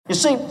You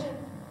see,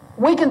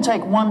 we can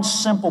take one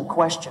simple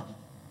question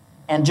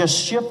and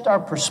just shift our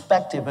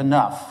perspective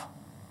enough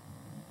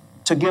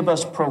to give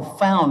us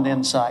profound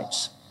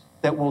insights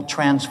that will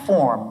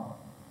transform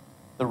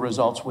the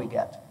results we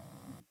get.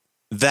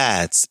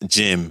 That's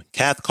Jim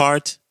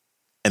Cathcart,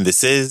 and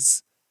this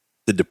is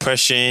the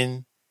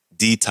Depression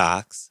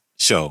Detox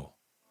Show.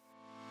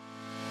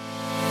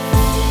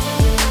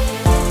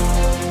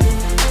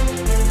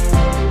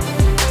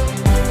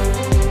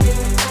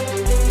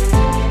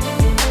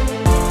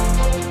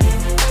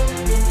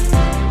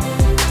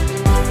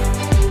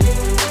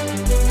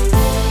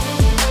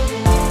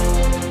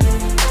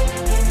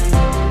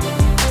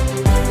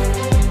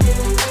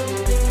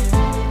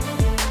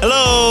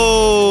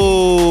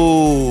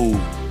 Hello,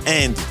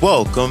 and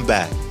welcome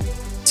back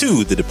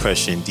to the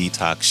Depression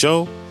Detox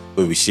Show,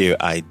 where we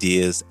share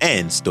ideas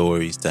and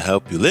stories to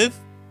help you live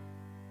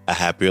a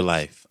happier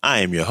life. I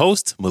am your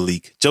host,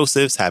 Malik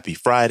Josephs. Happy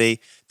Friday.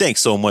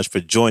 Thanks so much for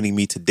joining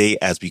me today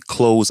as we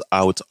close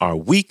out our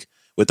week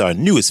with our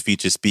newest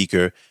featured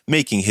speaker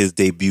making his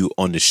debut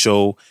on the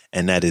show,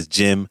 and that is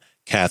Jim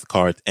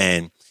Cathcart.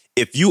 And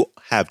if you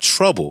have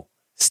trouble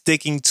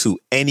sticking to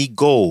any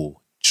goal,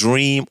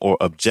 dream, or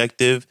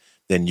objective,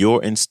 then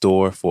you're in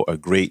store for a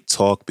great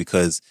talk,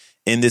 because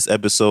in this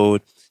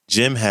episode,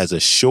 Jim has a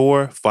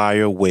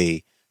surefire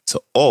way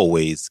to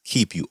always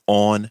keep you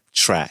on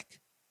track.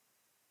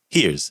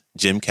 Here's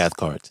Jim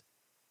Cathcart.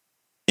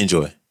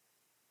 Enjoy.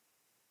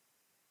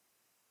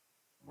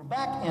 We're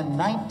back in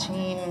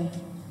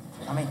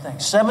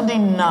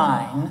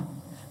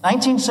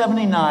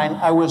 1979,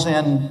 I was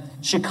in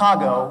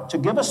Chicago to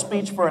give a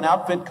speech for an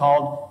outfit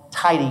called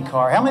Tidy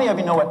Car. How many of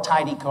you know what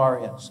Tidy Car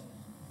is?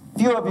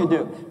 Few of you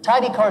do.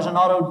 Tidy Car is an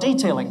auto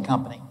detailing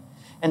company.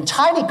 And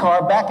Tidy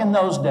Car, back in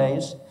those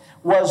days,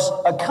 was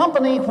a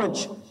company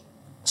which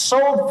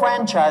sold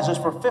franchises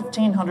for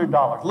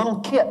 $1,500, little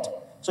kit.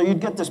 So you'd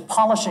get this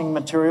polishing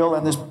material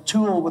and this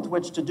tool with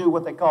which to do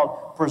what they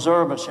called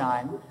preserve a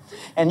shine.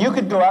 And you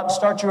could go out and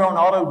start your own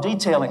auto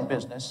detailing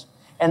business.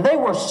 And they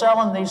were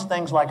selling these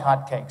things like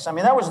hotcakes. I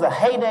mean, that was the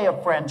heyday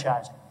of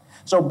franchising.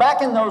 So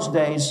back in those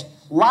days,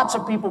 lots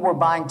of people were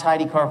buying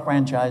Tidy Car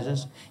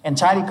franchises, and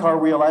Tidy Car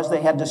realized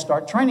they had to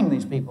start training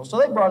these people. So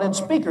they brought in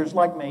speakers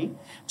like me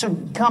to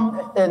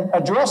come and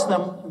address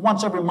them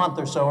once every month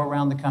or so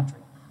around the country.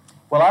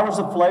 Well, I was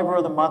the flavor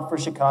of the month for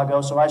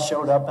Chicago, so I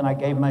showed up and I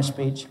gave my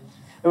speech.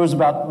 There was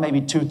about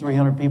maybe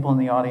 200-300 people in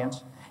the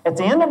audience. At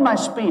the end of my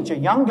speech, a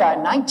young guy,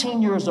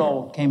 19 years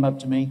old, came up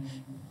to me,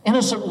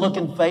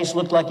 innocent-looking face,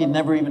 looked like he'd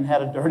never even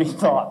had a dirty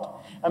thought.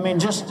 I mean,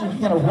 just,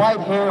 white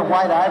hair,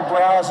 white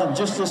eyebrows, and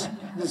just this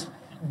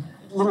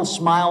little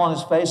smile on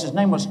his face. His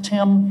name was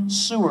Tim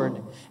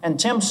Seward. And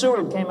Tim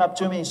Seward came up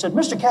to me and he said,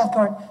 "Mr.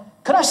 Cathcart,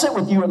 could I sit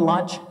with you at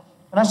lunch?"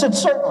 And I said,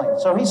 "Certainly."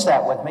 So he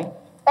sat with me,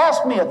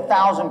 asked me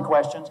 1,000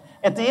 questions.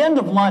 At the end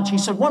of lunch, he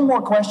said, "One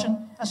more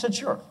question?" I said,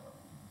 "Sure."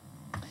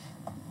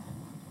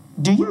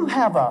 "Do you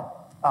have a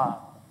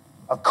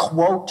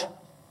quote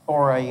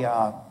or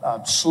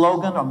a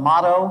slogan, a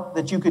motto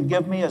that you could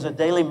give me as a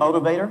daily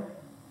motivator?"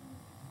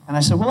 And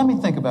I said, "Well, let me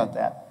think about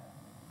that."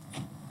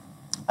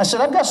 I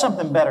said, "I've got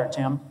something better,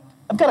 Tim.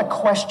 I've got a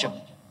question."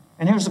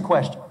 And here's the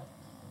question.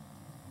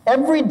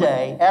 Every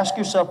day, ask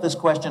yourself this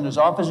question as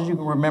often as you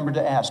can remember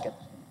to ask it.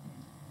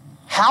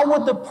 How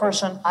would the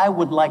person I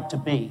would like to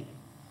be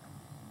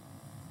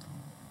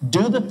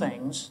do the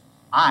things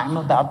I'm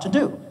about to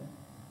do?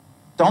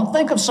 Don't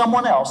think of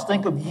someone else.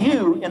 Think of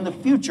you in the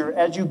future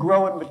as you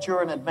grow and mature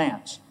and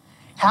advance.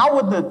 How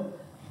would the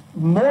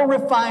more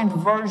refined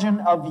version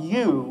of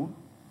you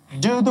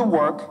do the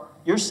work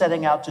you're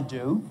setting out to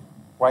do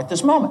right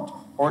this moment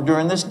or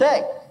during this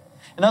day?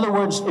 In other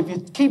words, if you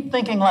keep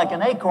thinking like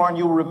an acorn,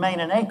 you'll remain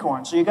an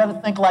acorn. So you got to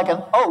think like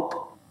an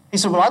oak. He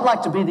said, "Well, I'd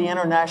like to be the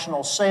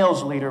international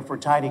sales leader for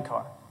Tidy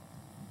Car."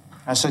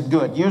 I said,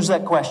 "Good, use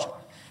that question."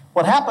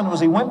 What happened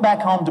was he went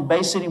back home to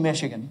Bay City,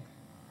 Michigan.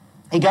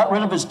 He got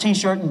rid of his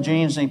t-shirt and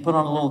jeans and he put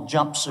on a little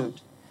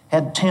jumpsuit.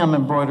 Had Tim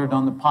embroidered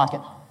on the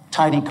pocket,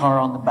 Tidy Car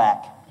on the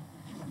back.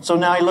 So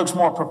now he looks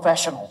more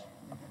professional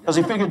because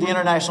he figured the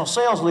international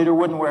sales leader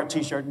wouldn't wear a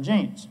t-shirt and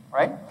jeans,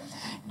 right?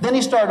 Then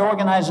he started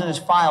organizing his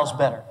files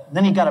better.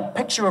 Then he got a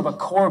picture of a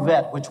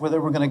Corvette, which they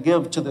were going to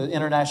give to the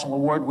international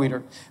award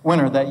winner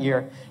that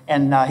year.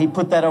 And he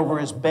put that over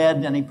his bed,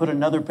 and he put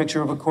another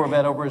picture of a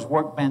Corvette over his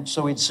workbench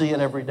so he'd see it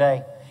every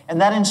day.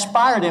 And that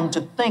inspired him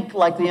to think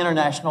like the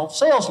international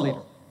sales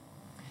leader.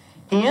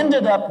 He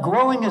ended up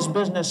growing his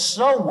business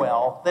so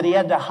well that he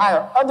had to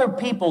hire other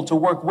people to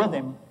work with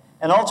him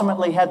and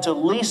ultimately had to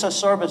lease a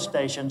service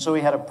station so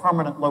he had a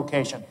permanent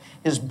location.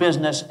 His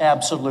business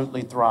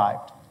absolutely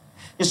thrived.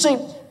 You see,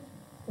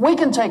 we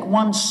can take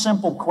one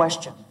simple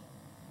question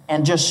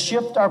and just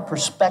shift our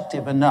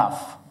perspective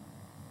enough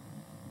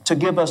to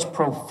give us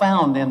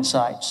profound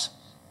insights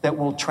that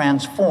will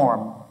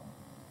transform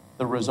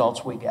the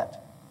results we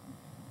get.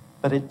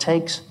 But it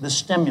takes the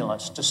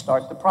stimulus to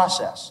start the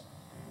process.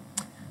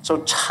 So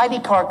Tidy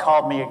Car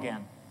called me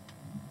again.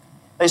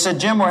 They said,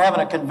 "Jim, we're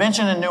having a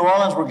convention in New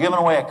Orleans. We're giving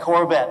away a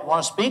Corvette.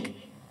 Want to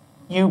speak?"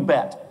 "You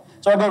bet."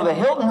 So I go to the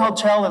Hilton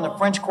Hotel in the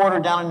French Quarter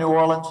down in New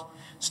Orleans,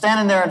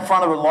 standing there in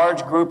front of a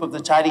large group of the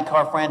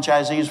Cathcart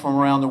franchisees from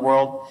around the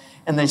world,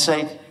 and they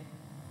say,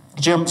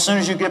 Jim, as soon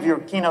as you give your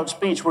keynote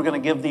speech, we're going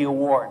to give the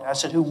award. I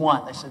said, who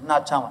won? They said,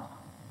 not telling.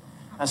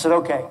 I said,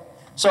 okay.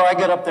 So I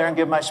get up there and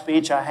give my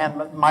speech. I hand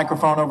the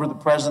microphone over to the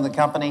president of the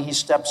company. He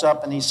steps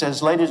up and he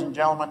says, ladies and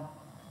gentlemen,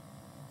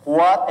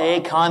 what a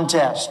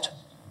contest.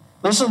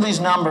 Listen to these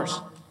numbers.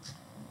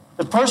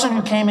 The person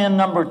who came in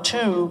number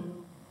 2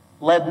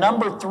 led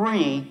number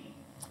 3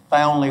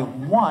 by only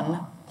 1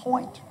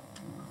 point.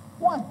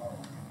 1.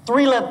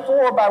 3 led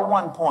 4 by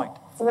 1 point.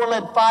 4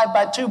 led 5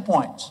 by 2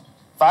 points.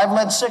 5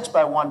 led 6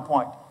 by 1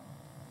 point.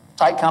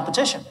 Tight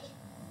competition.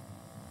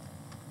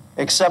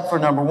 Except for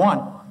number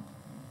 1.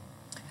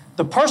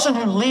 The person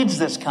who leads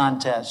this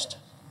contest,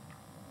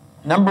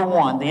 number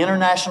 1, the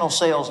international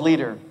sales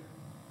leader,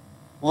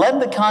 led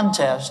the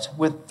contest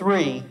with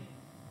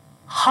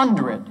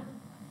 300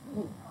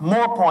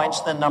 more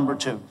points than number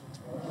 2.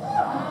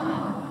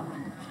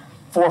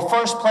 For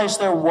first place,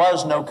 there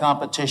was no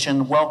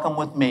competition. Welcome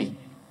with me.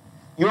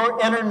 Your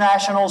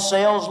international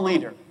sales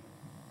leader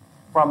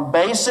from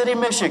Bay City,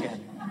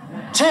 Michigan,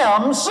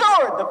 Tim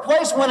Seward. The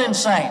place went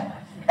insane.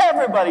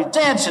 Everybody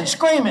dancing,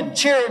 screaming,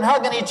 cheering,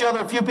 hugging each other.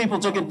 A few people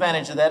took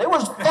advantage of that. It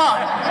was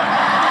fun.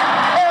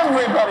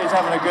 Everybody's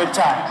having a good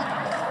time.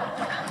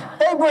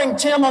 They bring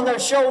Tim on their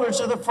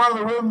shoulders to the front of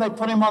the room. They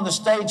put him on the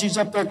stage. He's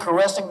up there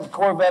caressing the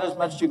Corvette as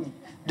much as you can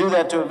do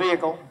that to a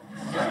vehicle.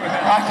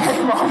 I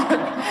came over,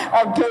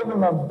 I gave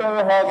him a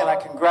bear hug, and I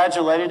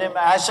congratulated him.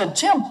 I said,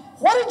 Tim,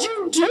 what did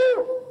you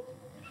do?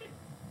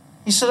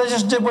 He said, I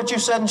just did what you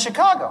said in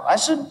Chicago. I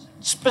said,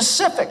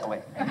 specifically.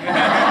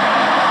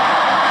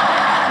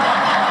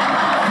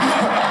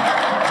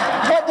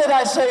 What did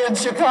I say in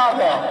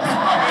Chicago?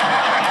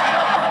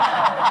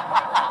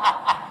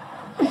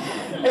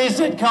 He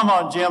said, come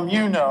on, Jim,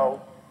 you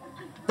know.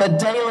 The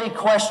daily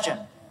question,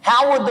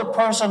 how would the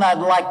person I'd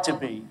like to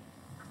be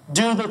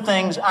do the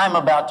things I'm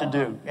about to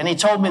do? And he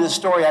told me the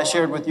story I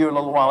shared with you a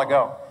little while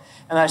ago.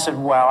 And I said,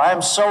 wow,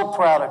 I'm so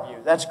proud of you.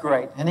 That's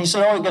great. And he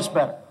said, oh, it gets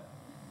better.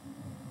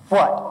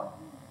 What?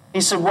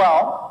 He said,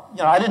 well,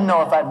 I didn't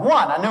know if I'd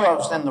won. I knew I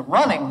was in the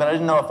running, but I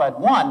didn't know if I'd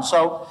won.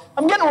 So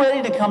I'm getting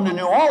ready to come to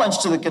New Orleans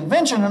to the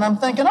convention, and I'm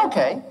thinking,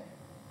 okay,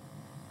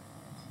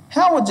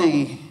 how would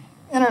the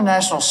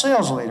international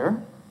sales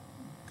leader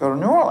go to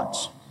New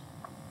Orleans?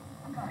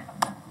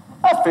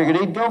 I figured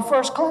he'd go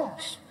first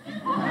class.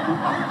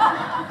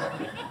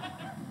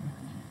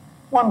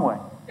 One way.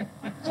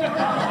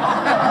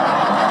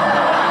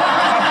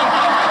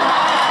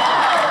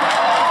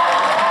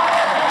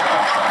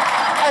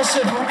 I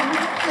said,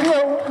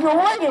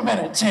 wait a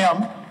minute,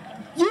 Tim.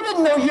 You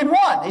didn't know you'd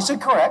won. He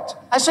said, correct.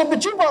 I said,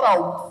 but you bought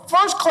a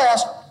first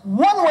class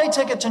one-way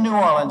ticket to New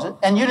Orleans,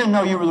 and you didn't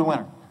know you were the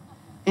winner.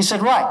 He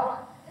said, right.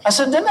 I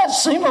said, didn't that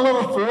seem a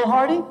little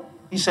foolhardy?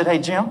 He said, hey,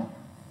 Jim,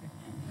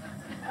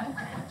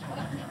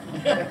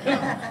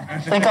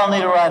 think I'll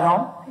need a ride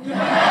home?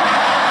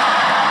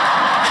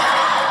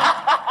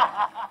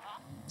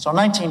 So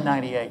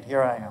 1998,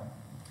 here I am.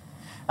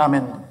 I'm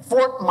in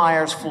Fort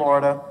Myers,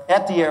 Florida,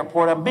 at the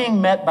airport. I'm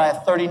being met by a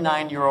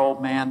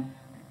 39-year-old man,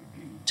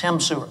 Tim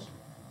Seward.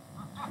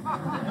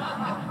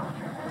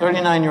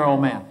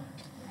 39-year-old man.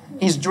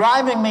 He's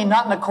driving me,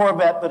 not in a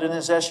Corvette, but in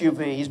his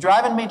SUV. He's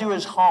driving me to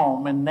his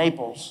home in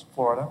Naples,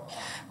 Florida,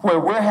 where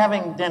we're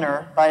having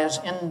dinner by his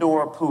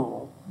indoor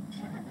pool.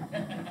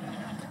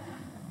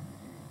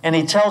 And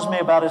he tells me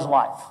about his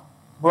life.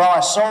 Well,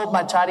 I sold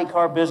my tidy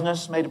car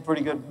business, made a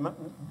pretty good,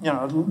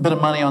 bit of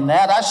money on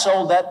that. I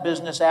sold that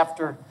business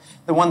after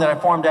the one that I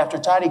formed after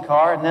Tidy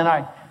Car, and then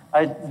I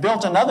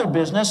built another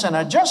business, and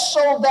I just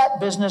sold that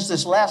business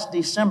this last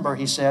December,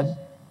 he said,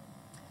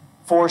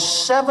 for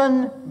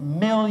 $7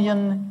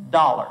 million.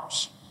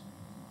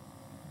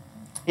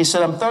 He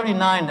said, I'm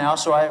 39 now,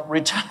 so I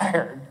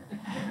retired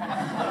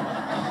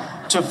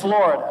to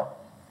Florida.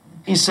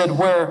 He said,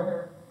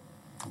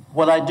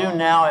 what I do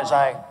now is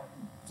I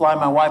fly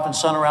my wife and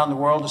son around the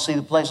world to see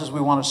the places we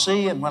want to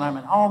see, and when I'm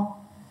at home,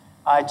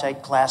 I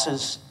take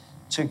classes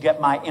to get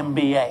my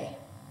MBA.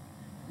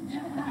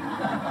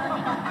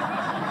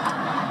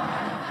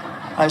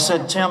 I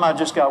said, Tim, I've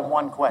just got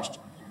one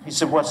question. He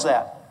said, what's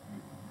that?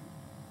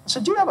 I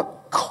said, do you have a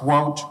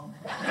quote?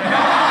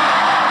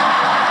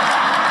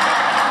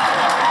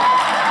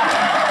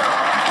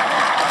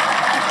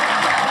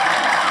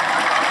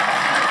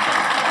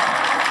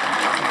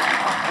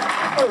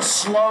 A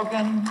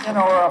slogan,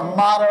 or a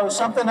motto,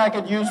 something I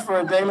could use for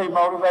a daily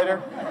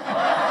motivator.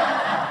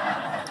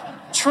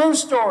 True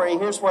story,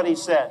 here's what he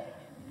said.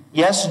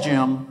 Yes,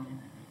 Jim,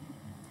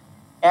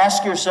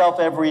 ask yourself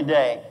every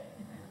day,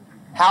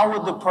 how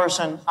would the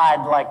person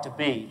I'd like to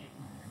be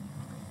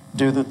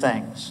do the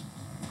things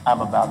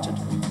I'm about to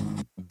do?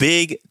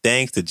 Big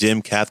thanks to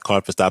Jim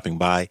Cathcart for stopping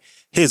by.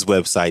 His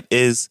website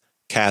is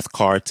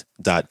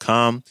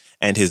cathcart.com,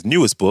 and his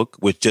newest book,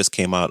 which just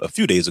came out a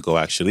few days ago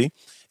actually,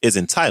 is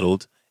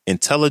entitled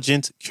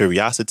Intelligent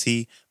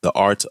Curiosity, The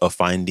Art of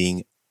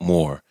Finding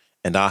More.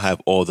 And I'll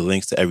have all the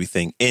links to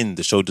everything in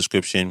the show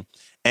description.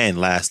 And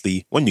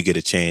lastly, when you get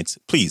a chance,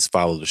 please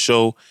follow the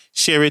show,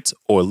 share it,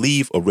 or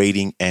leave a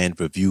rating and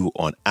review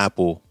on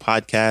Apple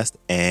Podcast.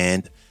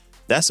 And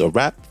that's a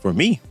wrap for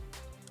me.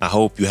 I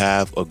hope you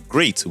have a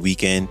great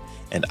weekend,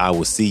 and I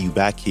will see you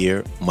back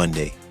here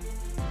Monday.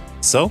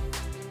 So,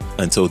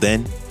 until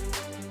then,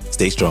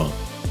 stay strong.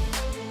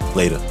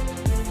 Later.